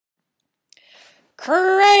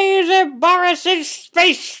Crazy Boris'S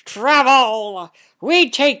space travel!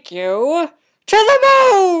 We take you to the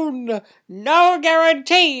moon! No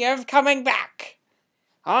guarantee of coming back.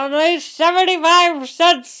 Only 75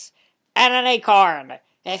 cents and an acorn.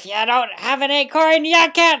 If you don't have an acorn,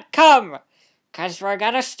 you can't come. 'Cause we're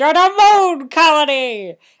gonna start a moon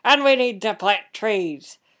colony, and we need to plant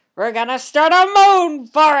trees. We're gonna start a moon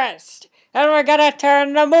forest, and we're gonna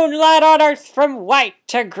turn the moonlight on Earth from white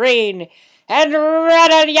to green, and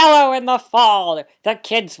red and yellow in the fall. The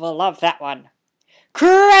kids will love that one.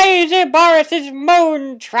 Crazy Boris'S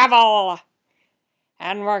moon travel!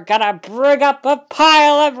 And we're gonna bring up a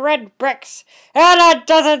pile of red bricks and a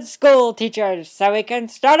dozen school teachers so we can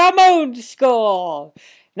start a moon school.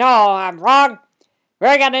 No, I'm wrong.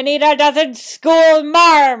 We're gonna need a dozen school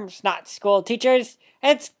marms, not school teachers.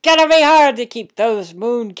 It's gonna be hard to keep those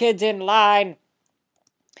moon kids in line.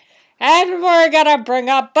 And we're gonna bring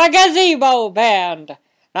up a gazebo band.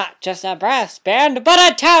 Not just a brass band, but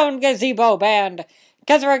a town gazebo band.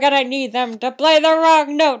 'Cause we're gonna need them to play the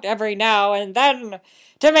wrong note every now and then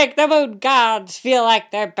to make the moon gods feel like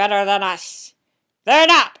they're better than us. They're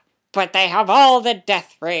not, but they have all the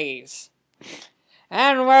death rays.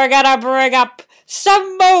 And we're gonna bring up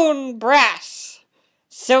some moon brass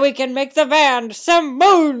so we can make the band some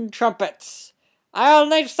moon trumpets. I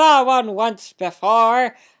only saw one once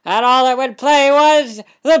before, and all it would play was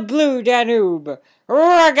the Blue Danube.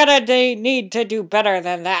 We're gonna need to do better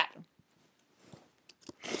than that.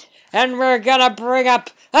 And we're gonna bring up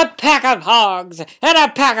a pack of hogs, and a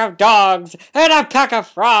pack of dogs, and a pack of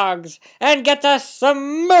frogs, and get us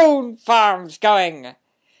some moon farms going.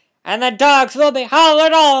 And the dogs will be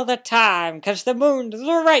howling all the time, 'cause the moon's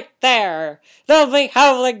right there. They'll be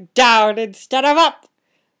howling down instead of up.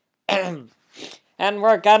 And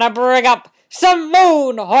we're gonna bring up some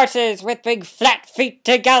moon horses with big flat feet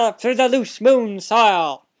to gallop through the loose moon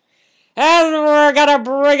soil. And we're gonna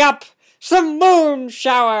bring up some moon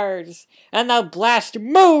showers, and they'll blast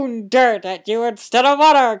moon dirt at you instead of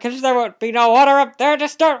water, 'cause there won't be no water up there to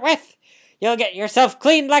start with. You'll get yourself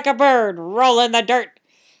cleaned like a bird, roll in the dirt.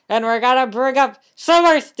 And we're gonna bring up some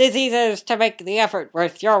earth diseases to make the effort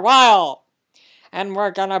worth your while. And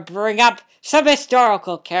we're gonna bring up some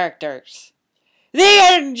historical characters. The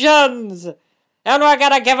engines! And we're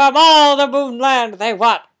gonna give them all the moonland they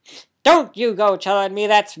want. Don't you go telling me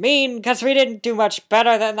that's mean, 'cause we didn't do much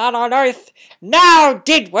better than that on Earth. Now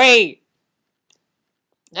did we?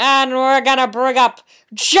 And we're gonna bring up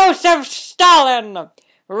Joseph Stalin.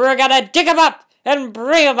 We're gonna dig him up and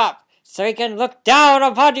bring him up so he can look down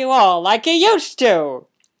upon you all like he used to.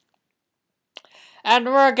 And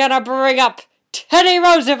we're gonna bring up Teddy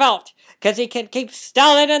Roosevelt, 'cause he can keep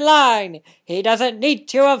Stalin in line. He doesn't need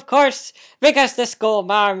to, of course, because the school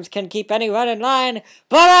marms can keep anyone in line,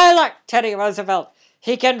 but I like Teddy Roosevelt.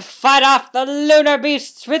 He can fight off the lunar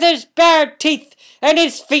beasts with his bare teeth and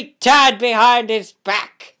his feet tied behind his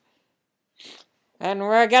back. And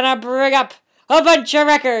we're gonna bring up a bunch of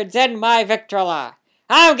records in my Victrola.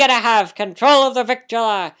 I'm gonna have control of the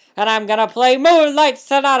Victrola, and I'm gonna play Moonlight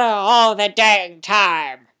Sonata all the dang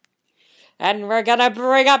time. And we're gonna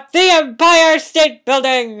bring up the Empire State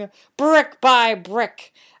Building, brick by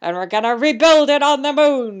brick, and we're gonna rebuild it on the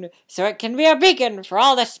moon, so it can be a beacon for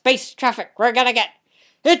all the space traffic we're gonna get.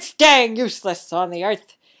 It's dang useless on the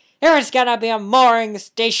Earth. There was gonna be a mooring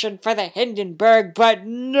station for the Hindenburg, but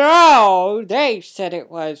no, they said it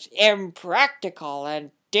was impractical and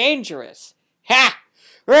dangerous. Ha!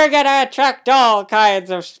 We're gonna attract all kinds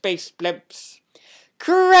of space blimps.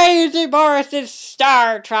 Crazy Boris'S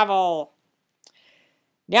star travel.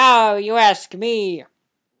 Now you ask me,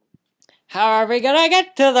 how are we gonna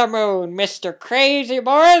get to the moon, Mr. Crazy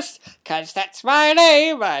Boris? 'Cause that's my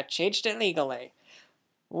name. I changed it legally.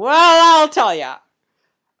 Well, I'll tell ya.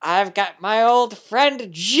 I've got my old friend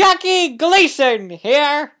Jackie Gleason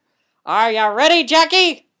here. Are ya ready,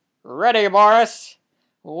 Jackie? Ready, Boris.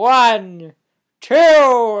 1,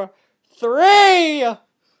 2, 3.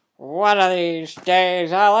 One of these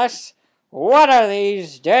days, Alice. One of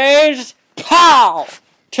these days. Pow!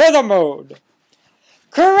 To the moon.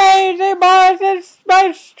 Crazy Boris'S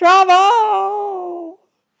space travel!